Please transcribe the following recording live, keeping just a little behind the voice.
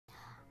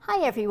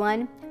Hi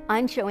everyone,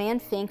 I'm Joanne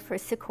Fink for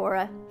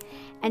Sakura,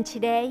 and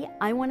today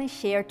I want to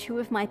share two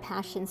of my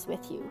passions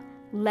with you,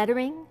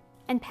 lettering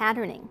and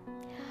patterning.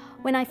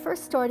 When I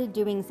first started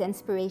doing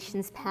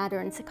Zenspirations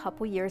patterns a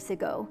couple years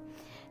ago,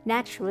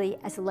 naturally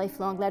as a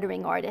lifelong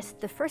lettering artist,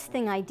 the first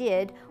thing I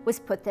did was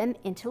put them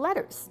into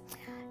letters,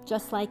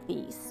 just like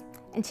these.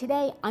 And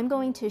today I'm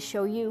going to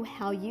show you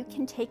how you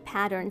can take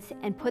patterns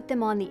and put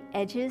them on the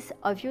edges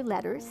of your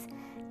letters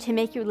to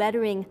make your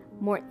lettering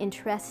more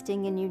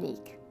interesting and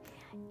unique.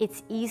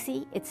 It's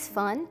easy, it's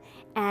fun,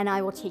 and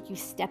I will take you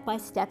step by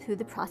step through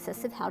the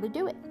process of how to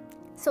do it.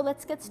 So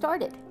let's get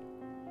started.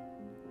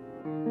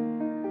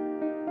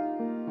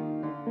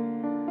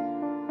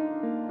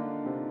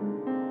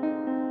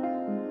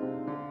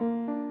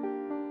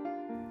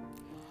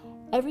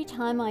 Every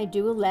time I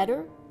do a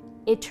letter,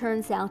 it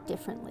turns out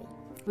differently.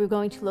 We're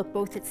going to look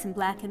both at some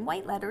black and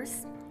white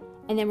letters,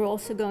 and then we're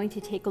also going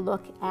to take a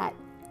look at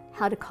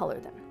how to color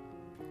them.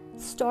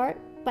 Start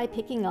by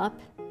picking up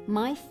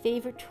my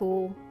favorite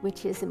tool,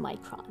 which is a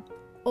Micron.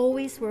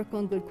 Always work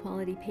on good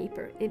quality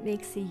paper. It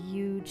makes a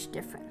huge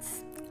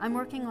difference. I'm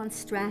working on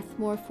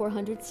Strathmore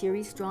 400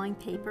 series drawing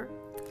paper,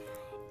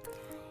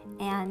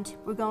 and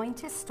we're going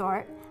to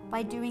start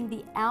by doing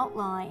the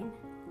outline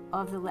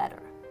of the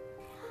letter.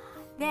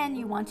 Then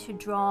you want to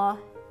draw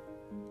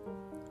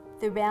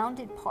the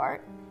rounded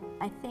part.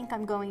 I think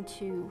I'm going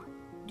to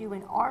do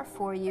an R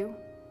for you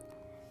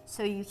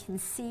so you can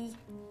see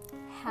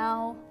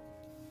how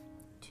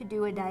to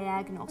do a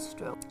diagonal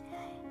stroke.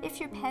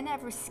 If your pen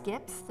ever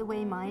skips the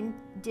way mine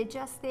did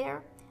just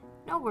there,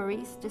 no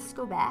worries, just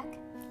go back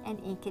and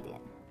ink it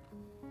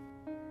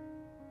in.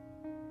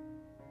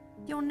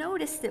 You'll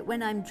notice that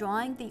when I'm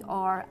drawing the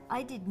R,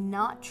 I did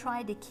not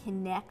try to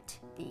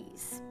connect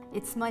these.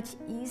 It's much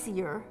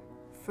easier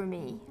for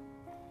me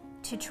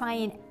to try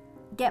and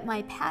get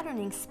my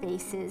patterning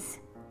spaces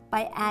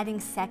by adding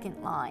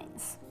second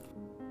lines.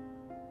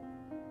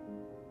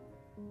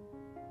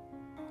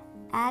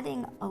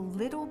 Adding a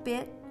little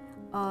bit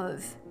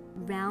of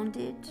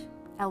rounded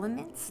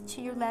elements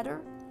to your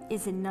letter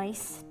is a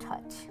nice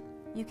touch.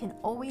 You can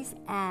always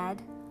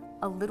add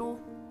a little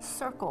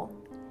circle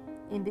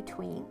in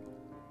between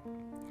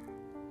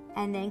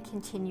and then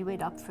continue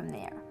it up from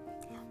there.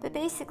 But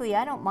basically,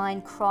 I don't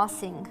mind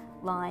crossing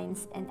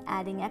lines and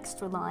adding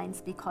extra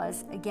lines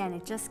because, again,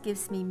 it just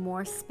gives me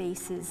more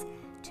spaces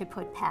to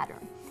put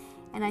pattern.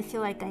 And I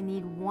feel like I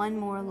need one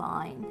more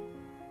line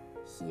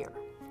here.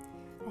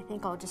 I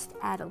think I'll just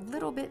add a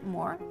little bit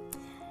more,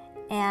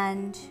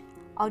 and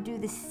I'll do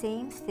the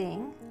same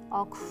thing.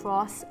 I'll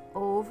cross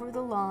over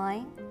the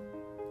line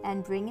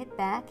and bring it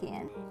back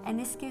in, and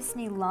this gives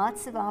me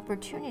lots of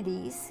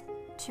opportunities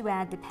to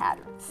add the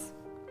patterns.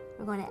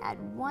 We're going to add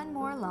one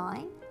more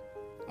line,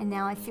 and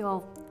now I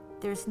feel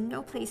there's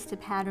no place to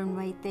pattern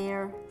right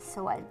there,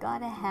 so I've got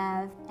to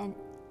have an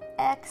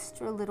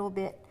extra little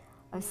bit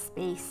of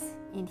space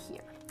in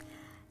here.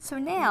 So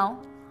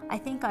now I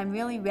think I'm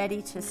really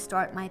ready to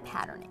start my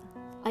patterning.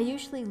 I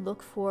usually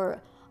look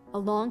for a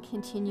long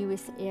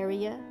continuous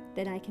area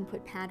that I can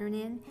put pattern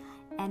in,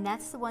 and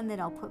that's the one that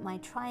I'll put my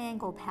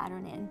triangle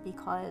pattern in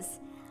because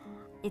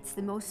it's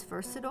the most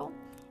versatile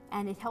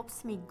and it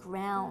helps me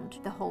ground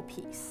the whole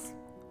piece.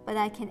 But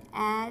I can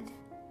add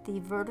the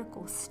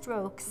vertical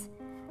strokes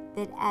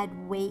that add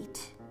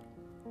weight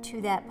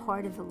to that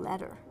part of the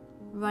letter.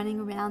 Running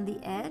around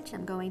the edge,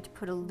 I'm going to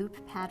put a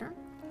loop pattern.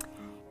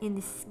 In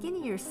the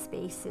skinnier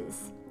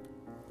spaces,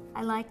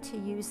 I like to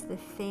use the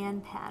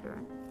fan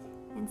pattern,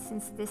 and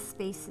since this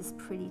space is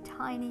pretty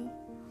tiny,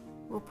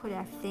 we'll put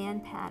our fan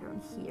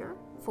pattern here.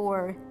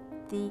 For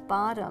the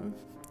bottom,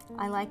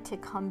 I like to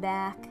come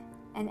back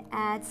and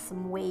add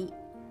some weight.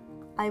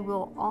 I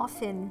will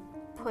often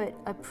put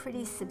a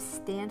pretty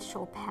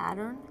substantial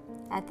pattern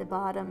at the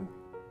bottom.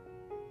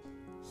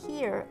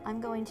 Here,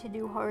 I'm going to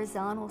do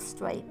horizontal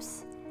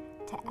stripes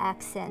to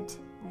accent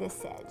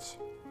this edge.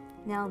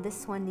 Now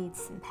this one needs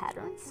some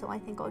pattern, so I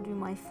think I'll do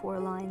my 4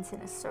 lines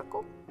in a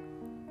circle.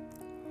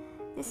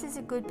 This is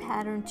a good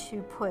pattern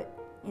to put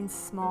in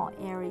small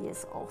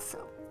areas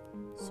also.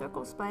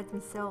 Circles by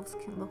themselves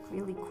can look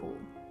really cool,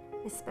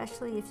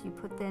 especially if you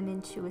put them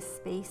into a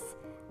space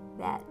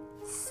that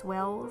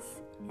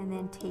swells and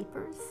then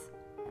tapers.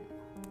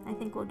 I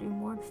think we'll do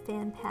more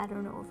fan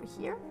pattern over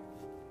here.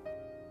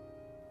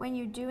 When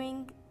you're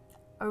doing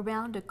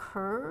around a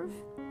curve,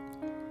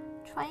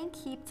 try and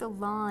keep the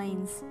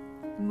lines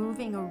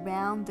moving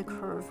around the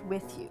curve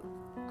with you.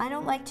 I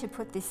don't like to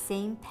put the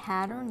same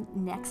pattern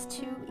next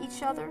to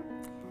each other,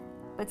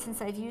 but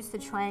since I've used the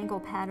triangle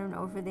pattern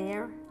over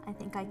there, I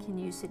think I can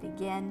use it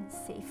again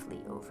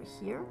safely over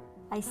here.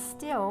 I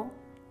still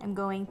am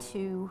going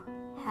to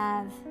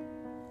have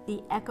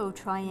the echo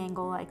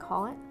triangle, I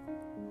call it,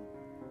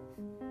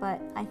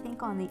 but I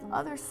think on the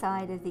other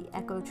side of the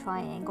echo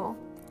triangle,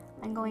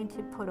 I'm going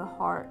to put a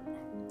heart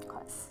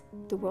because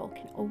the world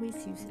can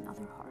always use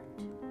another heart.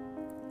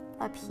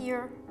 Up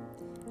here,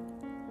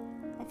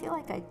 I feel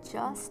like I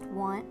just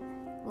want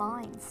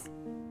lines,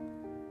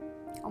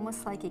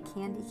 almost like a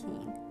candy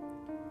cane.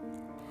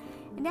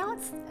 And now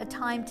it's a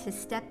time to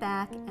step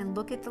back and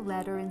look at the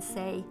letter and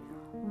say,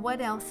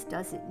 what else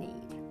does it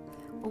need?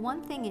 Well,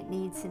 one thing it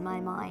needs in my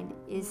mind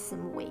is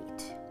some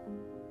weight.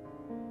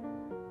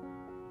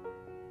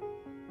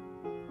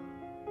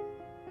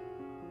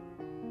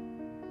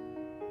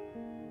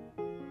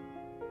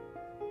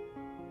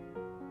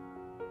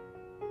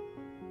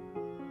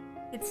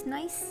 It's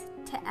nice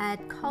to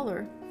add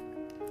color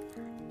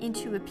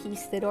into a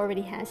piece that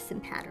already has some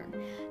pattern.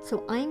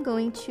 So I'm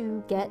going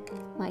to get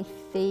my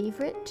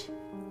favorite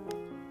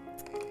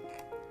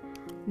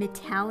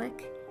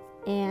metallic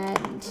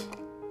and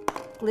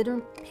glitter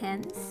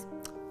pens,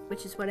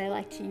 which is what I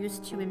like to use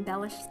to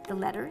embellish the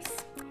letters.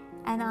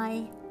 And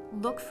I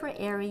look for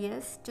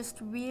areas, just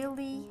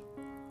really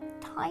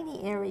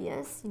tiny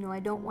areas. You know, I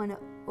don't want to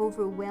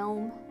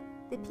overwhelm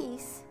the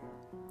piece,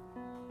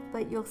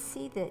 but you'll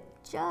see that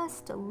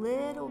just a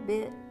little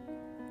bit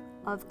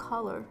of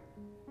color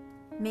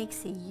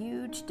makes a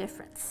huge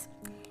difference.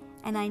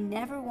 And I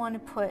never want to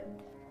put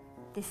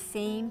the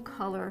same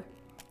color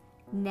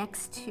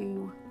next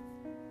to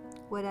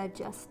what I've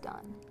just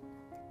done.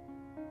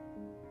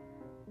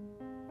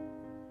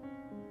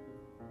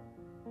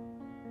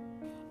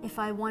 If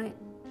I want it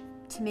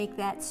to make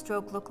that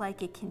stroke look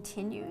like it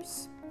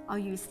continues, I'll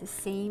use the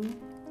same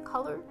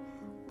color,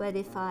 but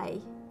if I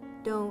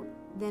don't,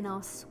 then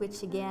I'll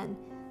switch again.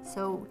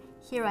 So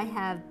here I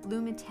have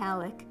blue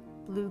metallic,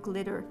 blue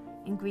glitter,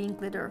 and green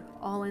glitter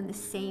all in the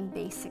same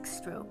basic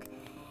stroke.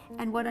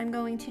 And what I'm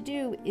going to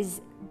do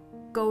is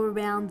go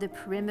around the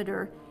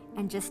perimeter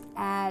and just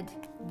add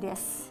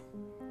this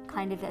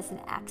kind of as an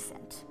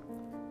accent.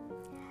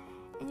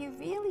 And you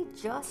really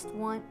just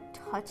want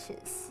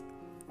touches.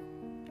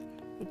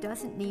 It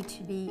doesn't need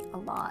to be a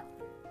lot.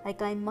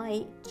 Like I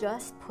might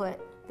just put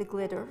the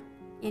glitter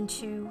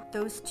into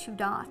those 2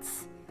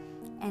 dots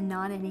and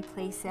not any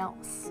place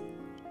else.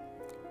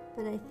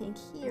 But I think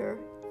here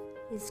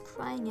is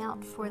crying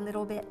out for a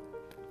little bit.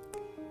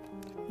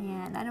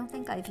 And I don't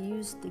think I've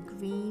used the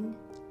green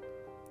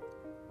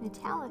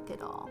metallic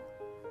at all.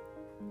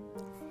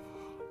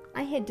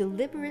 I had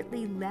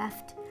deliberately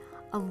left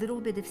a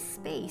little bit of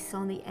space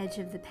on the edge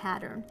of the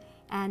pattern,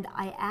 and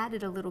I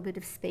added a little bit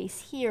of space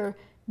here,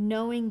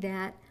 knowing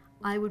that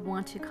I would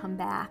want to come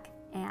back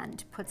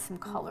and put some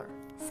color.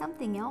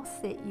 Something else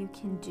that you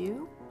can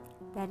do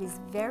that is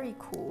very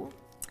cool,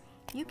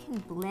 you can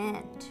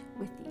blend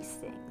with these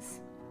things.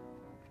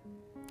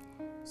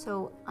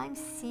 So I'm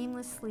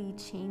seamlessly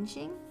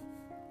changing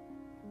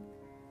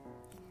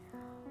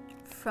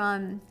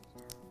from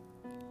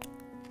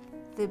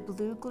the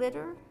blue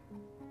glitter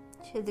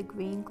to the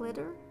green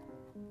glitter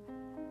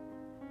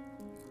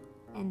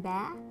and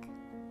back.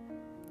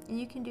 And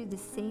you can do the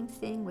same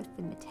thing with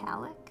the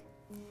metallic,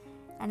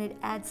 and it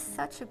adds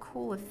such a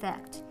cool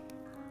effect.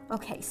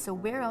 Okay, so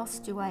where else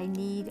do I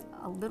need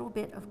a little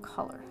bit of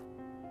color?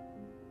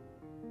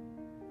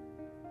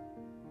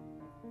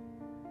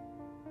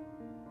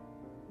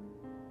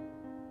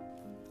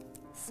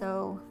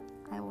 So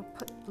I will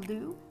put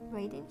blue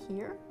right in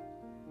here.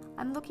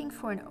 I'm looking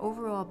for an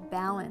overall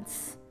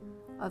balance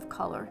of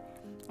color,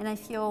 and I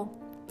feel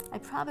I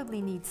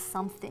probably need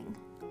something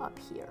up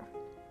here.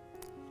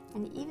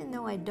 And even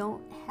though I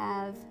don't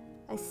have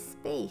a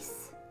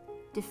space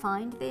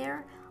defined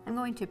there, I'm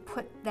going to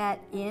put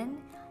that in,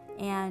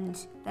 and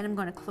then I'm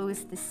going to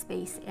close the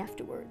space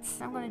afterwards.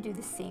 I'm going to do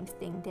the same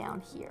thing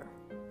down here.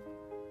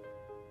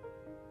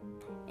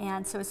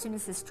 And so as soon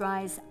as this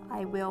dries,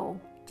 I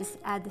will just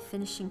add the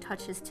finishing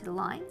touches to the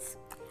lines.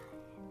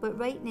 But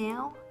right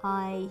now,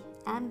 I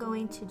am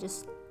going to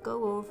just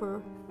go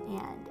over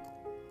and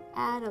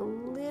add a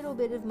little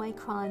bit of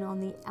micron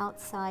on the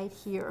outside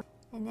here.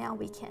 And now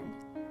we can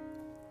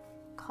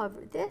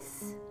cover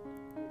this.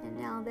 And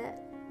now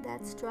that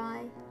that's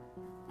dry,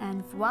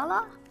 and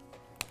voila,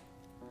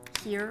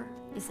 here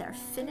is our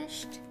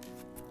finished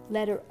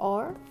letter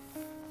R.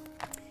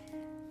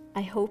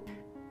 I hope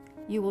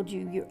you will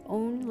do your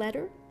own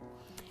letter.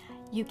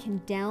 You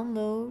can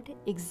download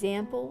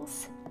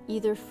examples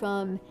either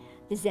from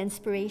the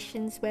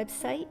Zenspirations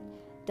website,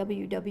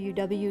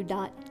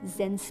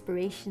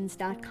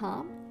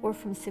 www.zenspirations.com, or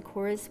from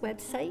Sakura's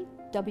website,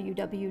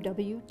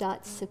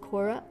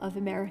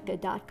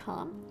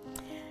 www.sakuraofamerica.com.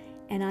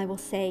 And I will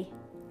say,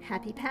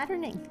 happy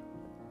patterning.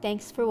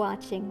 Thanks for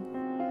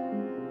watching.